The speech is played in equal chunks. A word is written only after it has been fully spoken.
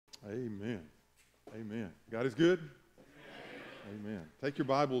Amen. Amen. God is good? Amen. Take your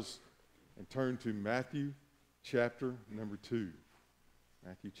Bibles and turn to Matthew chapter number 2.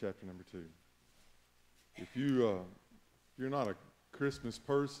 Matthew chapter number 2. If you're not a Christmas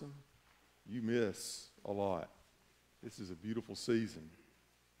person, you miss a lot. This is a beautiful season.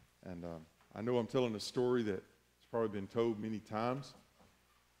 And I know I'm telling a story that's probably been told many times,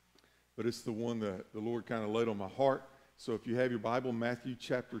 but it's the one that the Lord kind of laid on my heart. So if you have your Bible, Matthew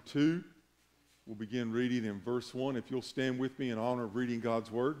chapter 2, we'll begin reading in verse 1. If you'll stand with me in honor of reading God's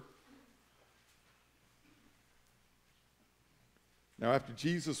Word. Now after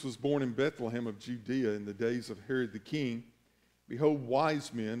Jesus was born in Bethlehem of Judea in the days of Herod the king, behold,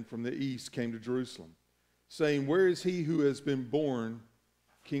 wise men from the east came to Jerusalem, saying, "Where is he who has been born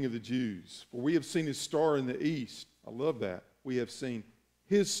King of the Jews? For we have seen his star in the east." I love that. We have seen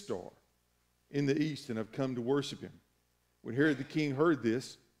his star in the east and have come to worship him. When Herod the king heard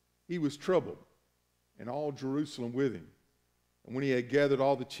this, he was troubled, and all Jerusalem with him. And when he had gathered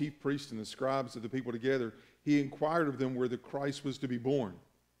all the chief priests and the scribes of the people together, he inquired of them where the Christ was to be born.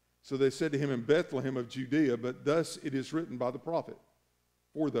 So they said to him, "In Bethlehem of Judea, but thus it is written by the prophet.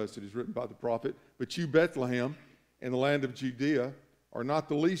 For thus it is written by the prophet, but you, Bethlehem, in the land of Judea, are not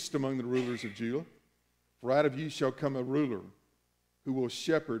the least among the rulers of Judah. For out of you shall come a ruler who will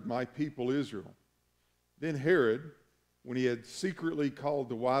shepherd my people Israel." Then Herod, when he had secretly called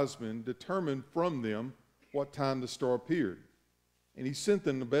the wise men, determined from them what time the star appeared. And he sent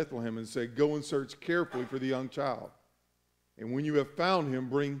them to Bethlehem and said, "Go and search carefully for the young child. And when you have found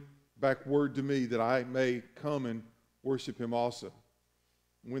him, bring back word to me that I may come and worship him also."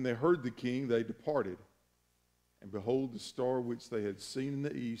 And when they heard the king, they departed. And behold, the star which they had seen in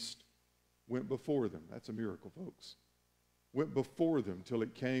the east went before them. That's a miracle, folks. Went before them till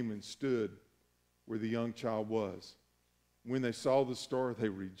it came and stood where the young child was. When they saw the star, they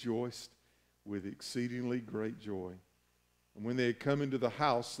rejoiced with exceedingly great joy. And when they had come into the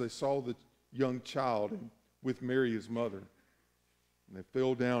house, they saw the young child with Mary his mother. And they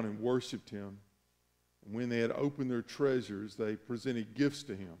fell down and worshipped him. And when they had opened their treasures, they presented gifts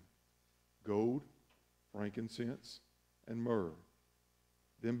to him: gold, frankincense, and myrrh.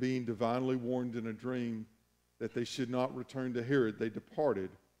 Then being divinely warned in a dream that they should not return to Herod, they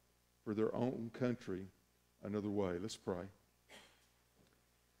departed for their own country another way. Let's pray.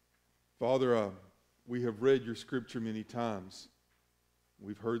 Father, we have read your scripture many times.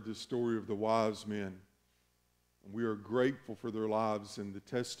 We've heard the story of the wise men. And we are grateful for their lives and the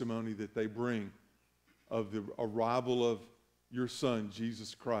testimony that they bring of the arrival of your Son,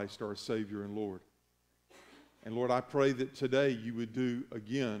 Jesus Christ, our Savior and Lord. And Lord, I pray that today you would do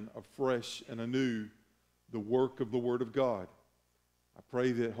again, afresh and anew, the work of the Word of God. I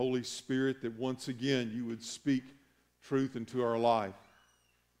pray that, Holy Spirit, that once again you would speak truth into our life.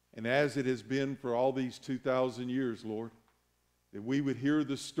 And as it has been for all these 2,000 years, Lord, that we would hear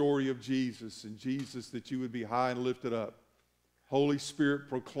the story of Jesus, and Jesus, that you would be high and lifted up. Holy Spirit,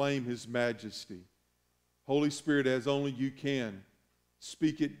 proclaim his majesty. Holy Spirit, as only you can,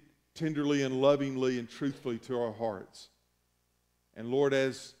 speak it tenderly and lovingly and truthfully to our hearts. And Lord,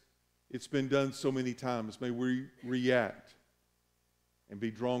 as it's been done so many times, may we react and be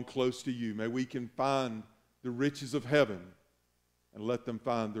drawn close to you. May we can find the riches of heaven and let them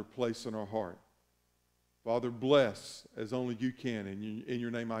find their place in our heart. Father, bless as only you can. In your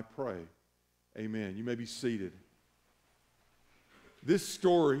name I pray. Amen. You may be seated. This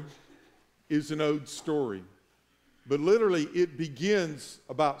story is an old story, but literally it begins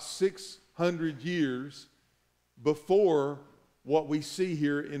about 600 years before what we see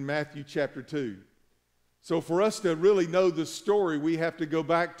here in Matthew chapter 2. So for us to really know the story, we have to go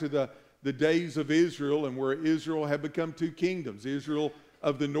back to the days of Israel, and where Israel had become two kingdoms. Israel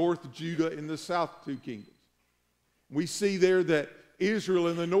of the north, Judah in the south, two kingdoms. We see there that Israel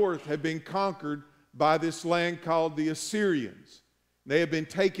in the north had been conquered by this land called the Assyrians. They had been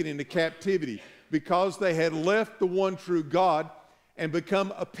taken into captivity because they had left the one true God and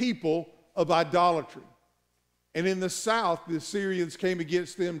become a people of idolatry. And in the south, the Assyrians came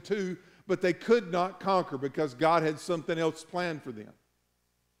against them too, but they could not conquer because God had something else planned for them.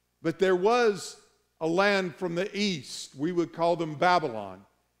 But there was a land from the east, we would call them Babylon,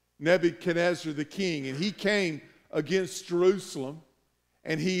 Nebuchadnezzar the king, and he came against Jerusalem,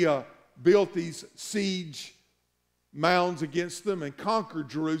 and he built these siege mounds against them and conquered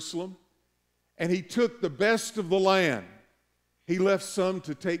Jerusalem, and he took the best of the land. He left some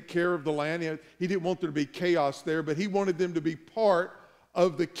to take care of the land. He didn't want there to be chaos there, but he wanted them to be part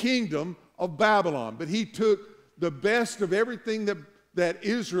of the kingdom of Babylon. But he took the best of everything that that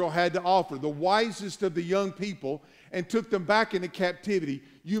Israel had to offer, the wisest of the young people, and took them back into captivity.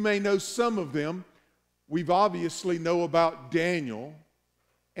 You may know some of them. We've obviously know about Daniel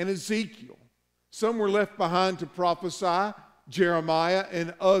and Ezekiel. Some were left behind to prophesy, Jeremiah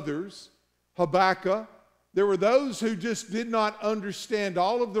and others, Habakkuk. There were those who just did not understand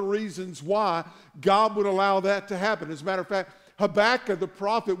all of the reasons why God would allow that to happen. As a matter of fact, Habakkuk the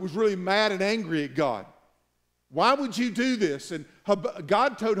prophet was really mad and angry at God. Why would you do this? And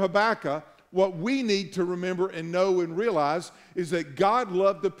God told Habakkuk, what we need to remember and know and realize is that God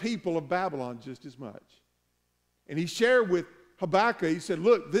loved the people of Babylon just as much. And he shared with Habakkuk, he said,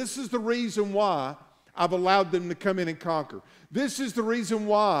 look, this is the reason why I've allowed them to come in and conquer. This is the reason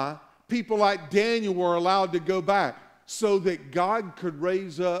why people like Daniel were allowed to go back, so that God could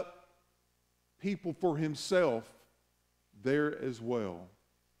raise up people for himself there as well.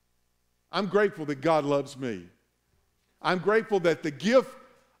 I'm grateful that God loves me. I'm grateful that the gift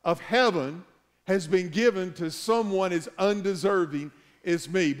of heaven has been given to someone as undeserving as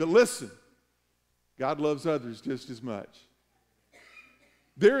me. But listen, God loves others just as much.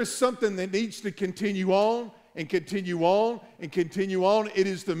 There is something that needs to continue on and continue on and continue on. It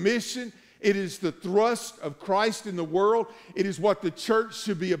is the mission. It is the thrust of Christ in the world. It is what the church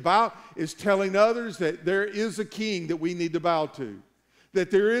should be about, is telling others that there is a king that we need to bow to, that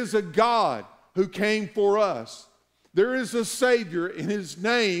there is a God who came for us. There is a Savior, and his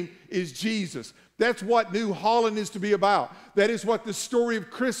name is Jesus. That's what New Holland is to be about. That is what the story of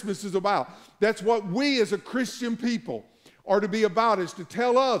Christmas is about. That's what we as a Christian people are to be about, is to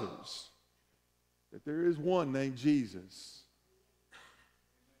tell others that there is one named Jesus.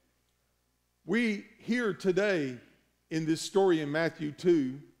 We hear today in this story in Matthew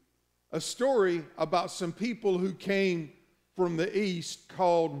 2, a story about some people who came from the east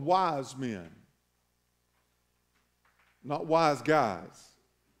called wise men. Not wise guys,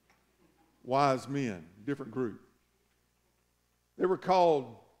 wise men, different group. They were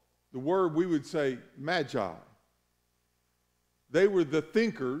called, the word we would say, magi. They were the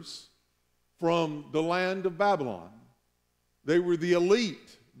thinkers from the land of Babylon. They were the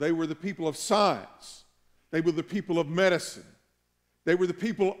elite. They were the people of science. They were the people of medicine. They were the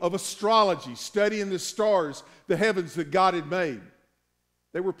people of astrology, studying the stars, the heavens that God had made.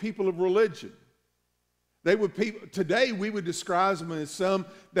 They were people of religion. They were people, today we would describe them as some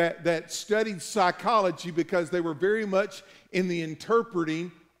that studied psychology, because they were very much in the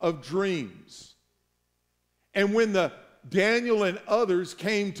interpreting of dreams. And when Daniel and others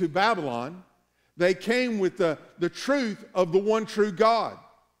came to Babylon, they came with the truth of the one true God.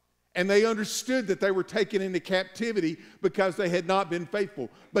 And they understood that they were taken into captivity because they had not been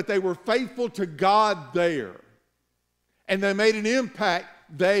faithful. But they were faithful to God there. And they made an impact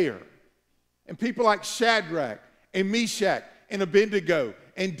there. And people like Shadrach and Meshach and Abednego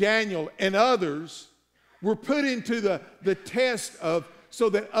and Daniel and others were put into the test of, so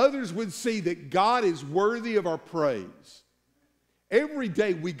that others would see that God is worthy of our praise. Every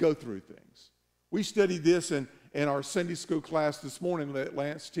day we go through things. We studied this in our Sunday school class this morning that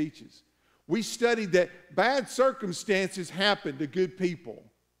Lance teaches. We studied that bad circumstances happen to good people.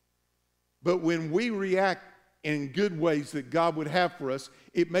 But when we react in good ways that God would have for us,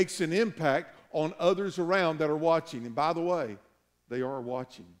 it makes an impact on others around that are watching. And by the way, they are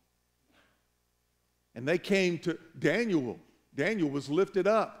watching. And they came to Daniel. Daniel was lifted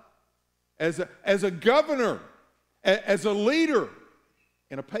up as a governor, as a leader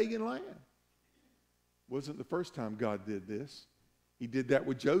in a pagan land. Wasn't the first time God did this. He did that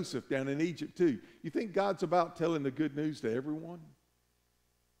with Joseph down in Egypt too. You think God's about telling the good news to everyone?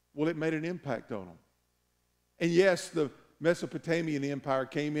 Well, it made an impact on them. And yes, the Mesopotamian Empire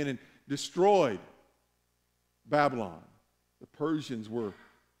came in and destroyed Babylon. The Persians were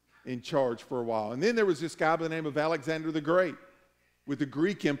in charge for a while. And then there was this guy by the name of Alexander the Great with the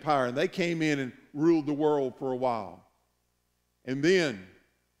Greek Empire, and they came in and ruled the world for a while. And then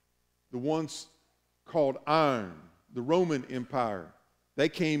the ones called Iron, the Roman Empire, they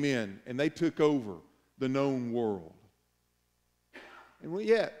came in and they took over the known world. And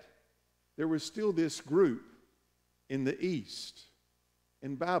yet, there was still this group in the east,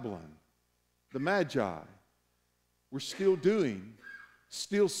 in Babylon. The Magi were still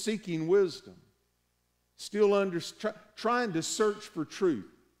seeking wisdom, still trying to search for truth.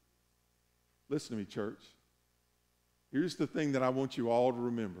 Listen to me, church. Here's the thing that I want you all to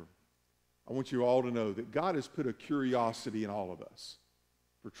remember. I want you all to know that God has put a curiosity in all of us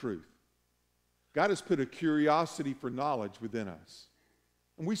for truth. God has put a curiosity for knowledge within us.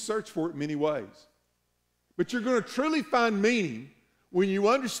 And we search for it in many ways. But you're going to truly find meaning when you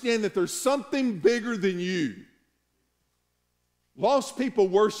understand that there's something bigger than you. Lost people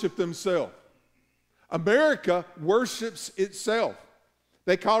worship themselves. America worships itself.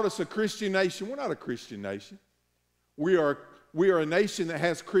 They called us a Christian nation. We're not a Christian nation. We are a nation that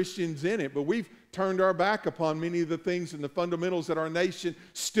has Christians in it, but we've turned our back upon many of the things and the fundamentals that our nation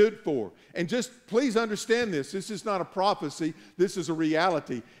stood for. And just please understand this. This is not a prophecy. This is a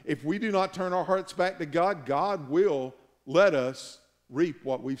reality. If we do not turn our hearts back to God, God will let us reap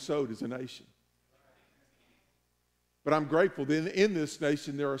what we've sowed as a nation. But I'm grateful that in this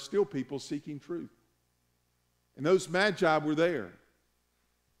nation there are still people seeking truth. And those magi were there.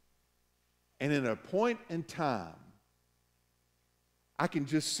 And in a point in time, I can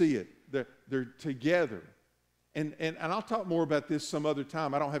just see it. They're together. And I'll talk more about this some other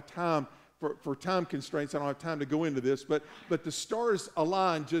time. I don't have time for time constraints. I don't have time to go into this. But the stars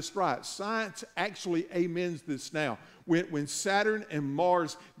align just right. Science actually amens this now. When Saturn and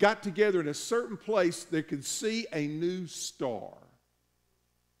Mars got together in a certain place, they could see a new star.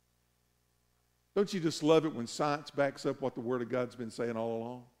 Don't you just love it when science backs up what the Word of God's been saying all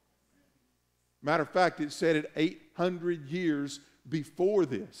along? Matter of fact, it said it 800 years before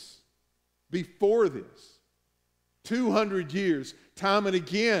this. Before this. 200 years, time and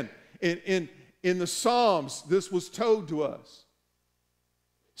again. In the Psalms, this was told to us.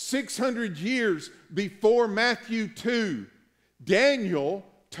 600 years before Matthew 2, Daniel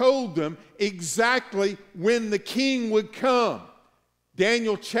told them exactly when the king would come.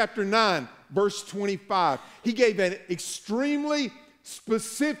 Daniel chapter 9, verse 25. He gave an extremely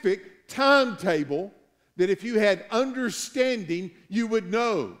specific timetable that if you had understanding, you would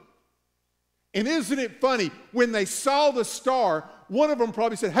know. And isn't it funny, when they saw the star, one of them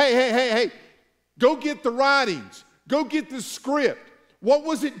probably said, hey, go get the writings. Go get the script. What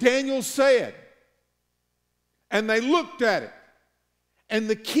was it Daniel said? And they looked at it. And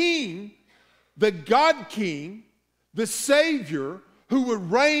the king, the God King, the Savior, who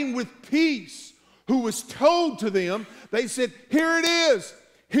would reign with peace, who was told to them, they said, here it is.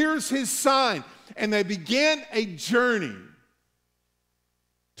 Here's his sign. And they began a journey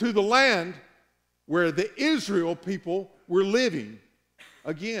to the land where the Israel people were living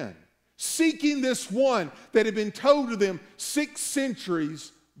again, seeking this one that had been told to them 6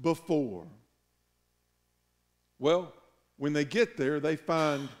 centuries before. Well, when they get there, they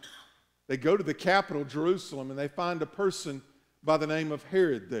go to the capital, Jerusalem, and they find a person by the name of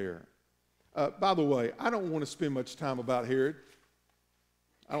Herod there. By the way, I don't want to spend much time about Herod.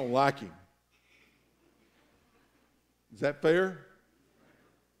 I don't like him. Is that fair?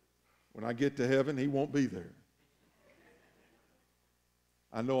 When I get to heaven, he won't be there.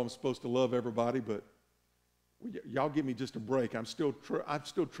 I know I'm supposed to love everybody, but y'all give me just a break. I'm still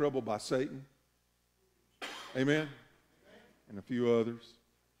troubled by Satan. Amen? And a few others.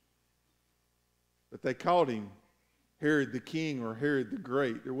 But they called him Herod the King or Herod the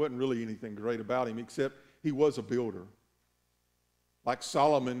Great. There wasn't really anything great about him except he was a builder. Like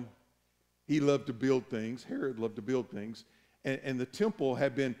Solomon, he loved to build things. Herod loved to build things. And the temple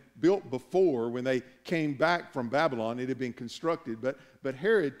had been built before when they came back from Babylon. It had been constructed. But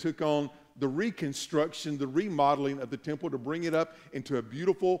Herod took on the reconstruction, the remodeling of the temple to bring it up into a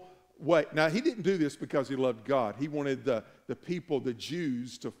beautiful way. Now, he didn't do this because he loved God. He wanted the people, the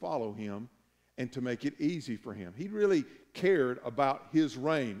Jews, to follow him and to make it easy for him. He really cared about his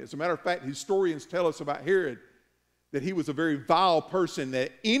reign. As a matter of fact, historians tell us about Herod that he was a very vile person,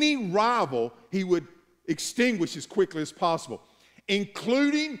 that any rival he would extinguish as quickly as possible,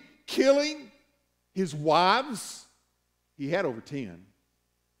 including killing his wives. He had over 10.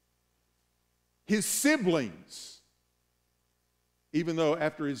 His siblings, even though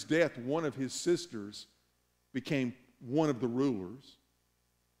after his death, one of his sisters became one of the rulers.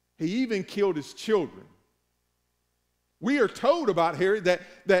 He even killed his children. We are told about Herod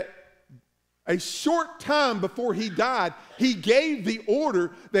that a short time before he died, he gave the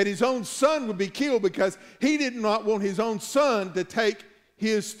order that his own son would be killed because he did not want his own son to take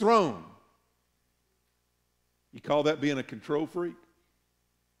his throne. You call that being a control freak?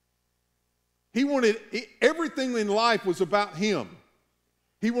 He wanted, everything in life was about him.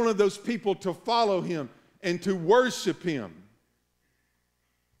 He wanted those people to follow him and to worship him.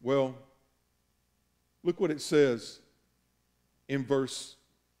 Well, look what it says in verse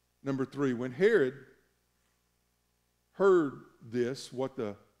number 3. When Herod heard this, what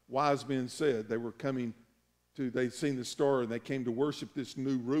the wise men said, they'd seen the star and they came to worship this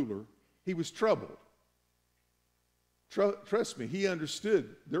new ruler, he was troubled. Trust me, he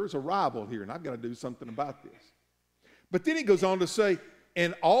understood there's a rival here and I've got to do something about this. But then he goes on to say,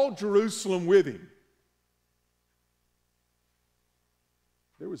 and all Jerusalem with him.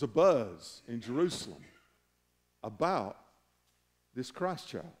 There was a buzz in Jerusalem about this Christ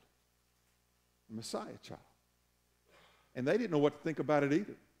child, the Messiah child. And they didn't know what to think about it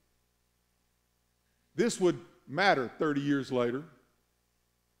either. This would matter 30 years later.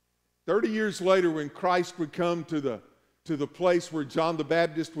 30 years later, when Christ would come to the place where John the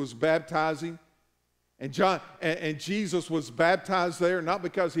Baptist was baptizing, and Jesus was baptized there, not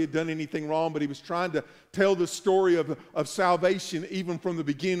because he had done anything wrong, but he was trying to tell the story of salvation even from the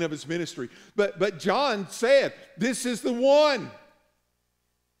beginning of his ministry. But John said, this is the one.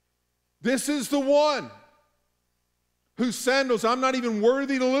 This is the one whose sandals I'm not even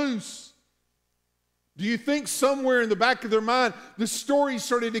worthy to loose. Do you think somewhere in the back of their mind, the story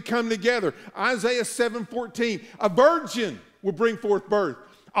started to come together? Isaiah 7:14, a virgin will bring forth birth.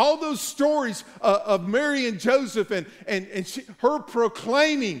 All those stories of Mary and Joseph and her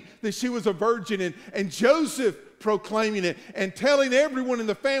proclaiming that she was a virgin and Joseph proclaiming it and telling everyone in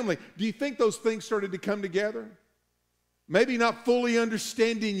the family. Do you think those things started to come together? Maybe not fully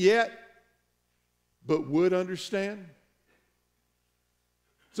understanding yet, but would understand.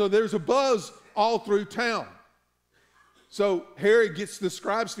 So there's a buzz all through town. So Herod gets the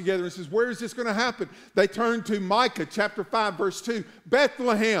scribes together and says, where is this going to happen? They turn to Micah chapter 5, verse 2.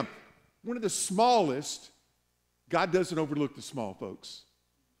 Bethlehem, one of the smallest. God doesn't overlook the small, folks.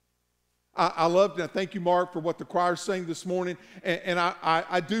 I loved it. I thank you, Mark, for what the choir sang this morning. And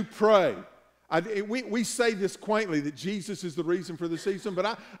I do pray. We say this quaintly, that Jesus is the reason for the season.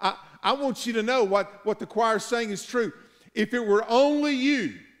 But I want you to know what the choir is saying is true. If it were only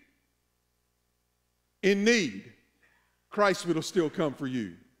you in need, Christ will still come for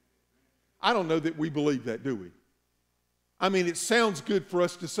you. I don't know that we believe that, do we? I mean, it sounds good for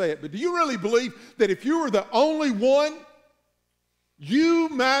us to say it, but do you really believe that if you were the only one, you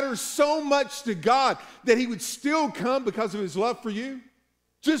matter so much to God that he would still come because of his love for you?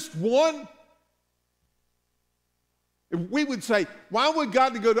 Just one? If we would say, why would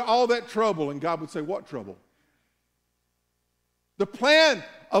God go to all that trouble? And God would say, what trouble? The plan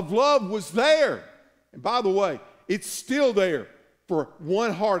of love was there. And by the way, it's still there for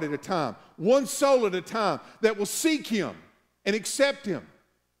one heart at a time, one soul at a time that will seek him and accept him.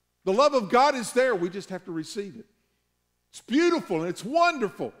 The love of God is there. We just have to receive it. It's beautiful and it's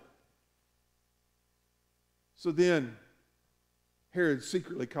wonderful. So then Herod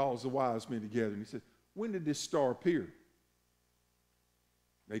secretly calls the wise men together and he says, when did this star appear?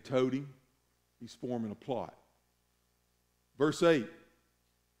 They told him. He's forming a plot. Verse 8,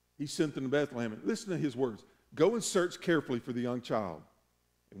 he sent them to Bethlehem. And listen to his words. Go and search carefully for the young child.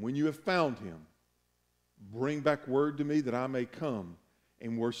 And when you have found him, bring back word to me that I may come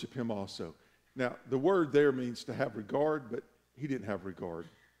and worship him also. Now, the word there means to have regard, but he didn't have regard.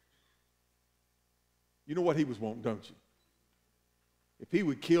 You know what he was wanting, don't you? If he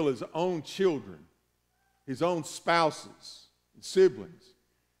would kill his own children, his own spouses and siblings,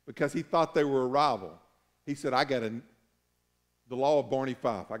 because he thought they were a rival, he said, the law of Barney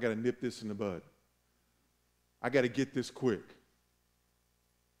Fife, I got to nip this in the bud. I got to get this quick.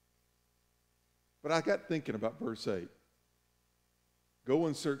 But I got thinking about verse 8. Go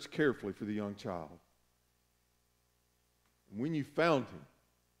and search carefully for the young child. And when you found him,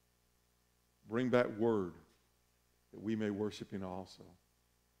 bring back word that we may worship him also.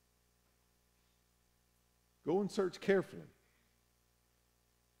 Go and search carefully.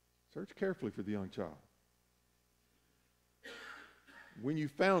 Search carefully for the young child. When you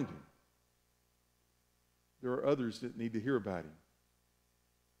found him, there are others that need to hear about him.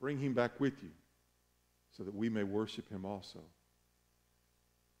 Bring him back with you so that we may worship him also.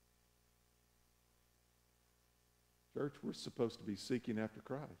 Church, we're supposed to be seeking after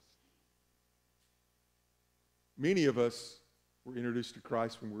Christ. Many of us were introduced to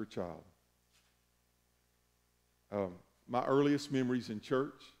Christ when we were a child. My earliest memories in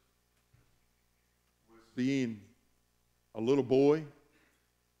church was being a little boy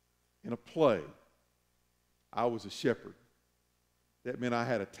in a play. I was a shepherd. That meant I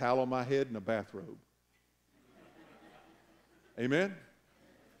had a towel on my head and a bathrobe. Amen?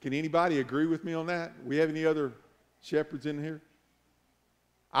 Can anybody agree with me on that? We have any other shepherds in here?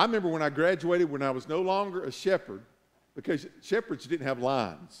 I remember when I graduated, when I was no longer a shepherd, because shepherds didn't have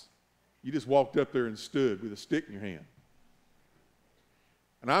lines. You just walked up there and stood with a stick in your hand.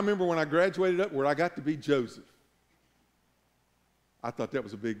 And I remember when I graduated up where I got to be Joseph. I thought that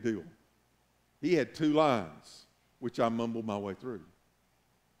was a big deal. He had 2 lines, which I mumbled my way through.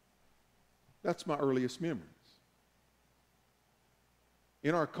 That's my earliest memories.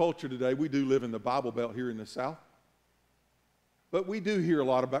 In our culture today, we do live in the Bible Belt here in the South, but we do hear a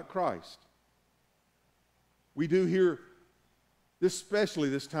lot about Christ. We do hear, especially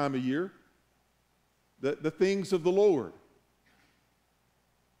this time of year, the things of the Lord.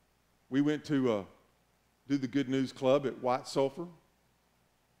 We went to do the Good News Club at White Sulphur.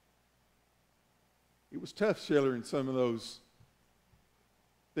 It was tough sharing some of those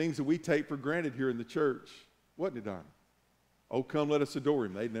things that we take for granted here in the church, wasn't it, Don? Oh, come let us adore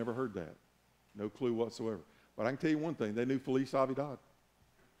him. They'd never heard that. No clue whatsoever. But I can tell you one thing, they knew Feliz Navidad.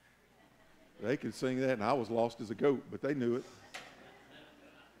 They could sing that, and I was lost as a goat, but they knew it.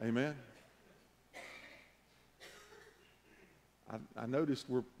 Amen. I noticed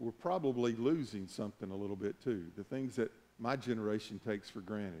we're probably losing something a little bit too, the things that my generation takes for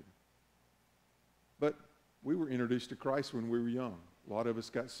granted. But we were introduced to Christ when we were young. A lot of us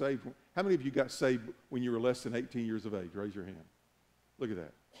got saved. How many of you got saved when you were less than 18 years of age? Raise your hand. Look at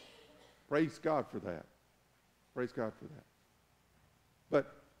that. Praise God for that. Praise God for that.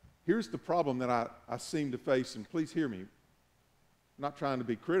 But here's the problem that I seem to face, and please hear me. I'm not trying to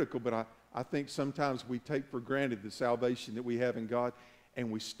be critical, but I think sometimes we take for granted the salvation that we have in God,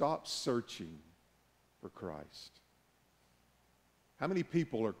 and we stop searching for Christ. How many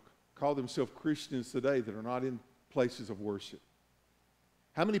people call themselves Christians today that are not in places of worship?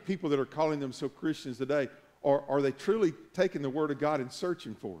 How many people that are calling themselves Christians today, are they truly taking the Word of God and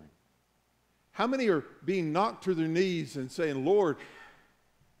searching for Him? How many are being knocked to their knees and saying, Lord,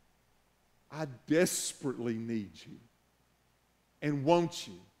 I desperately need you and want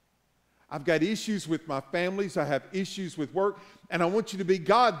you. I've got issues with my families. I have issues with work, and I want you to be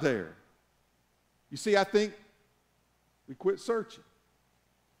God there. You see, I think we quit searching.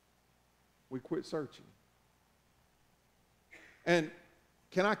 We quit searching. And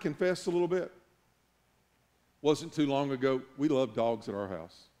can I confess a little bit? Wasn't too long ago, we love dogs at our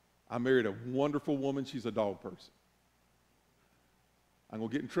house. I married a wonderful woman. She's a dog person. I'm going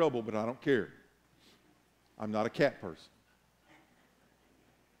to get in trouble, but I don't care. I'm not a cat person.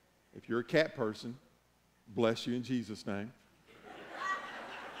 If you're a cat person, bless you in Jesus' name.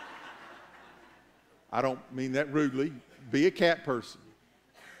 I don't mean that rudely. Be a cat person.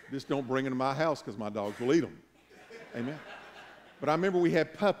 Just don't bring them to my house because my dogs will eat them. Amen. But I remember we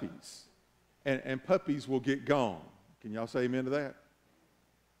had puppies, and puppies will get gone. Can y'all say amen to that?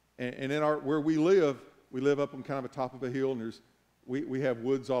 And in where we live up on kind of the top of a hill, and we have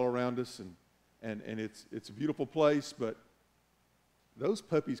woods all around us, and it's a beautiful place, but those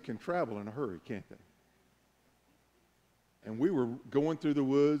puppies can travel in a hurry, can't they? And we were going through the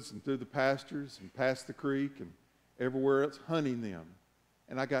woods and through the pastures and past the creek and everywhere else, hunting them.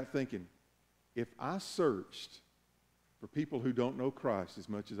 And I got thinking, if I searched for people who don't know Christ as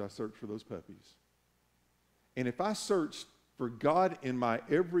much as I searched for those puppies, and if I searched for God in my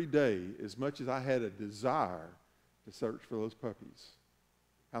everyday as much as I had a desire to search for those puppies,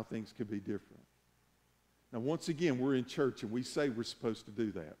 how things could be different. Now, once again, we're in church and we say we're supposed to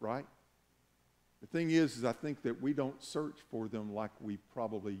do that, right? The thing is I think that we don't search for them like we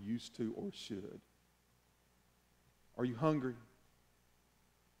probably used to or should. Are you hungry?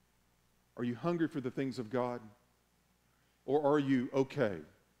 Are you hungry for the things of God? Or are you okay?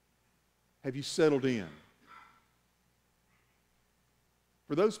 Have you settled in?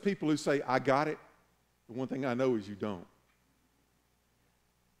 For those people who say, I got it, the one thing I know is you don't.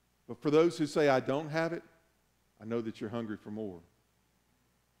 But for those who say, I don't have it, I know that you're hungry for more.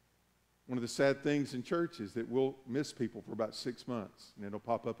 One of the sad things in church is that we'll miss people for about 6 months, and it'll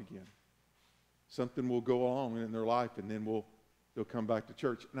pop up again. Something will go on in their life, and then they'll come back to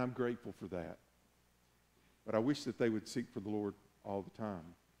church, and I'm grateful for that. But I wish that they would seek for the Lord all the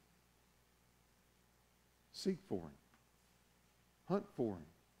time. Seek for Him. Hunt for Him.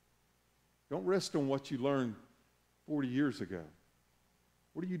 Don't rest on what you learned 40 years ago.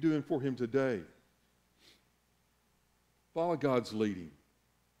 What are you doing for Him today? Follow God's leading.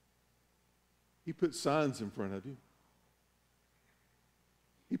 He put signs in front of you.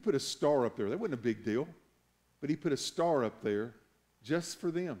 He put a star up there. That wasn't a big deal, but He put a star up there just for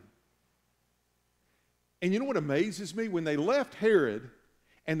them. And you know what amazes me? When they left Herod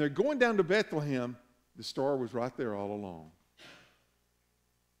and they're going down to Bethlehem, the star was right there all along.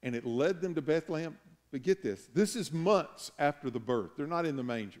 And it led them to Bethlehem. But get this is months after the birth. They're not in the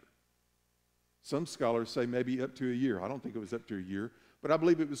manger. Some scholars say maybe up to a year. I don't think it was up to a year, but I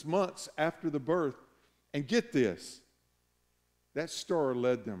believe it was months after the birth. And get this, that star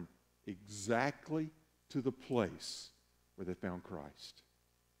led them exactly to the place where they found Christ.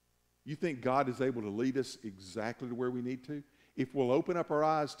 You think God is able to lead us exactly to where we need to? If we'll open up our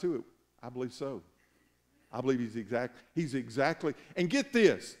eyes to it, I believe so. I believe He's exactly, and get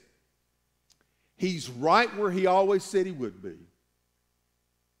this, He's right where He always said He would be.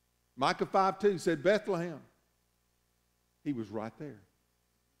 Micah 5:2 said Bethlehem. He was right there.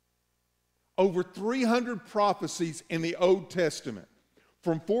 Over 300 prophecies in the Old Testament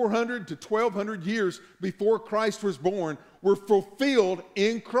from 400 to 1200 years before Christ was born were fulfilled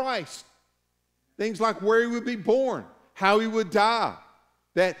in Christ. Things like where he would be born, how he would die,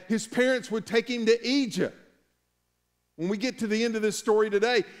 that his parents would take him to Egypt. When we get to the end of this story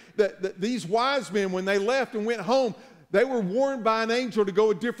today, that these wise men, when they left and went home, they were warned by an angel to go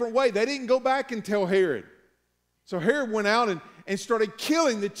a different way. They didn't go back and tell Herod. So Herod went out and started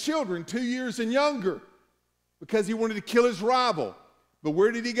killing the children 2 years and younger because he wanted to kill his rival. But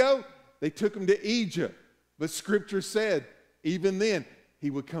where did he go? They took him to Egypt. But Scripture said, even then, he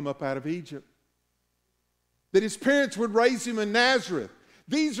would come up out of Egypt. That his parents would raise him in Nazareth.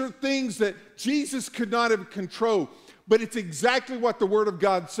 These are things that Jesus could not have controlled. But it's exactly what the Word of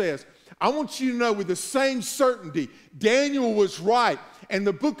God says. I want you to know with the same certainty, Daniel was right, and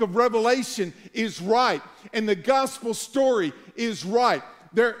the book of Revelation is right, and the gospel story is right.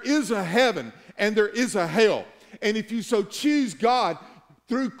 There is a heaven, and there is a hell. And if you so choose God,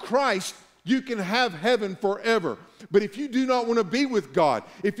 through Christ, you can have heaven forever. But if you do not want to be with God,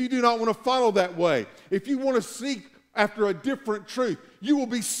 if you do not want to follow that way, if you want to seek after a different truth, you will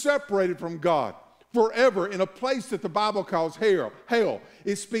be separated from God forever in a place that the Bible calls hell.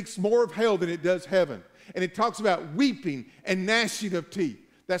 It speaks more of hell than it does heaven. And it talks about weeping and gnashing of teeth.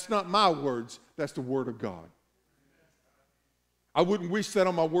 That's not my words, that's the Word of God. I wouldn't wish that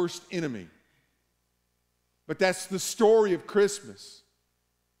on my worst enemy. But that's the story of Christmas.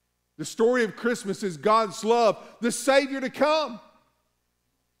 The story of Christmas is God's love, the Savior to come.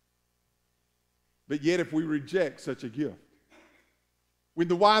 But yet if we reject such a gift, when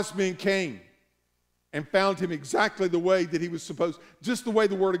the wise men came and found him exactly the way that he was supposed, just the way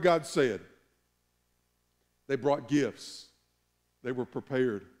the Word of God said, they brought gifts. They were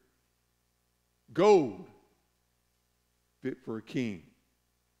prepared. Gold, fit for a king.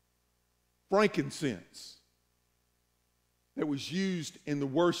 Frankincense, that was used in the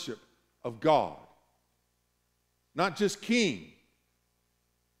worship of God. Not just king,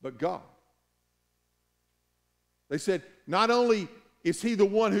 but God. They said, not only is he the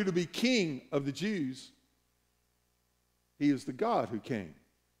one who to be king of the Jews, he is the God who came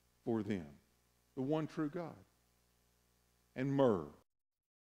for them, the one true God. And myrrh.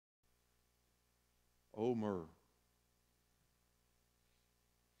 Oh, myrrh.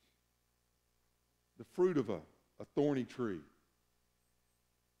 The fruit of a thorny tree.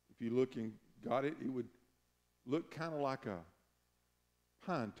 If you look and got it, it would look kind of like a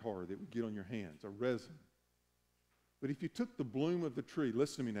pine tar that would get on your hands, a resin. But if you took the bloom of the tree,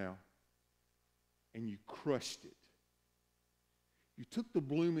 listen to me now, and you crushed it. You took the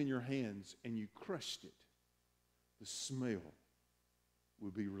bloom in your hands and you crushed it, the smell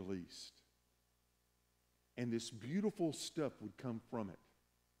would be released. And this beautiful stuff would come from it.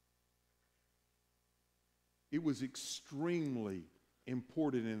 It was extremely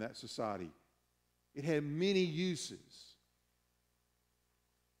important in that society. It had many uses.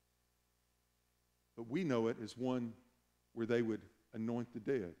 But we know it as one where they would anoint the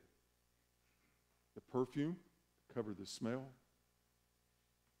dead. The perfume covered the smell.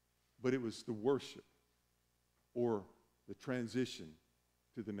 But it was the worship or the transition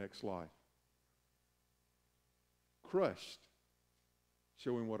to the next life. Crushed,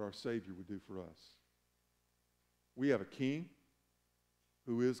 showing what our Savior would do for us. We have a King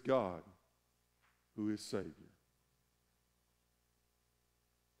who is God, who is Savior.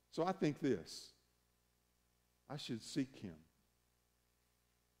 So I think this. I should seek him.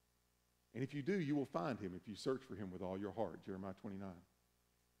 And if you do, you will find him if you search for him with all your heart, Jeremiah 29.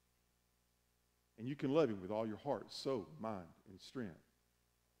 And you can love him with all your heart, soul, mind, and strength.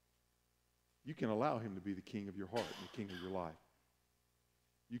 You can allow him to be the king of your heart and the king of your life.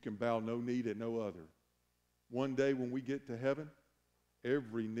 You can bow no knee to no other. One day when we get to heaven,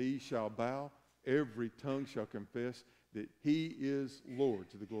 every knee shall bow, every tongue shall confess that he is Lord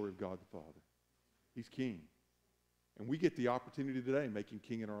to the glory of God the Father. He's king. And we get the opportunity today to make him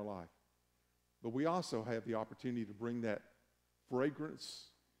king in our life. But we also have the opportunity to bring that fragrance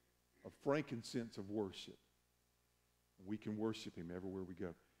of frankincense of worship. We can worship him everywhere we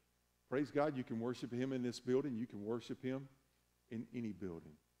go. Praise God, you can worship him in this building. You can worship him in any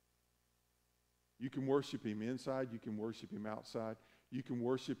building. You can worship him inside. You can worship him outside. You can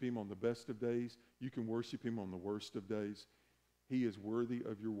worship him on the best of days. You can worship him on the worst of days. He is worthy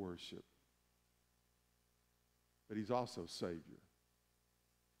of your worship. But he's also Savior.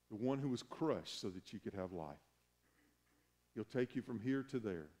 The one who was crushed so that you could have life. He'll take you from here to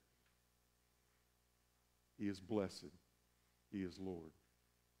there. He is blessed. He is Lord.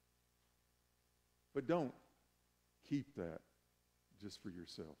 But don't keep that just for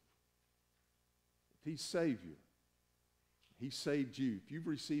yourself. If he's Savior, He saved you. If you've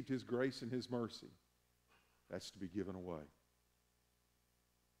received His grace and His mercy, that's to be given away.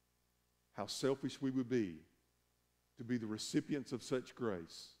 How selfish we would be to be the recipients of such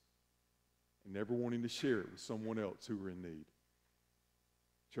grace and never wanting to share it with someone else who are in need.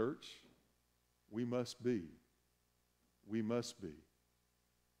 Church, we must be. We must be.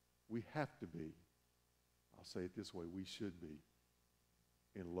 We have to be. I'll say it this way, we should be.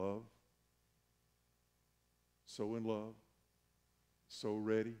 In love, so in love, so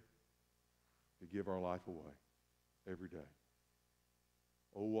ready to give our life away every day.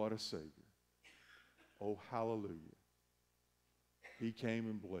 Oh, what a Savior. Oh, hallelujah. He came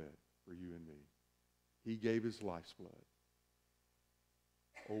and bled for you and me. He gave His life's blood.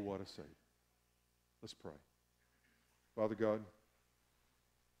 Oh, what a Savior. Let's pray. Father God,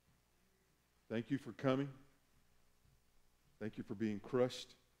 thank you for coming. Thank you for being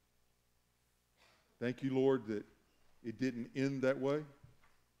crushed. Thank you, Lord, that it didn't end that way,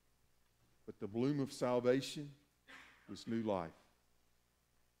 but the bloom of salvation was new life.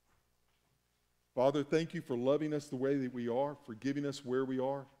 Father, thank you for loving us the way that we are, for giving us where we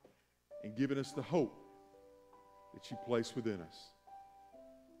are, and giving us the hope that you place within us.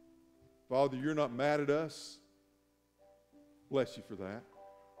 Father, you're not mad at us. Bless you for that.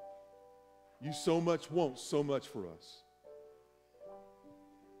 You so much want so much for us.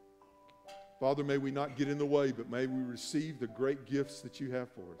 Father, may we not get in the way, but may we receive the great gifts that you have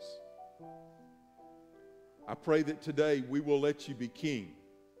for us. I pray that today we will let you be king,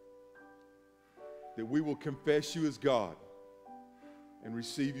 that we will confess you as God and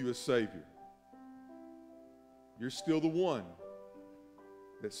receive you as Savior. You're still the one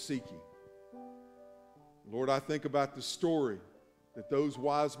that's seeking. Lord, I think about the story that those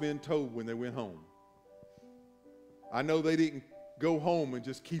wise men told when they went home. I know they didn't go home and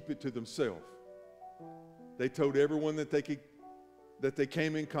just keep it to themselves. They told everyone that they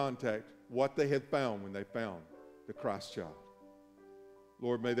came in contact what they had found when they found the Christ child.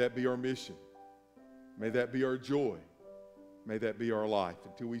 Lord, may that be our mission. May that be our joy. May that be our life.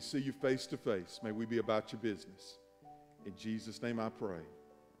 Until we see you face to face, may we be about your business. In Jesus' name I pray.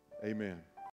 Amen.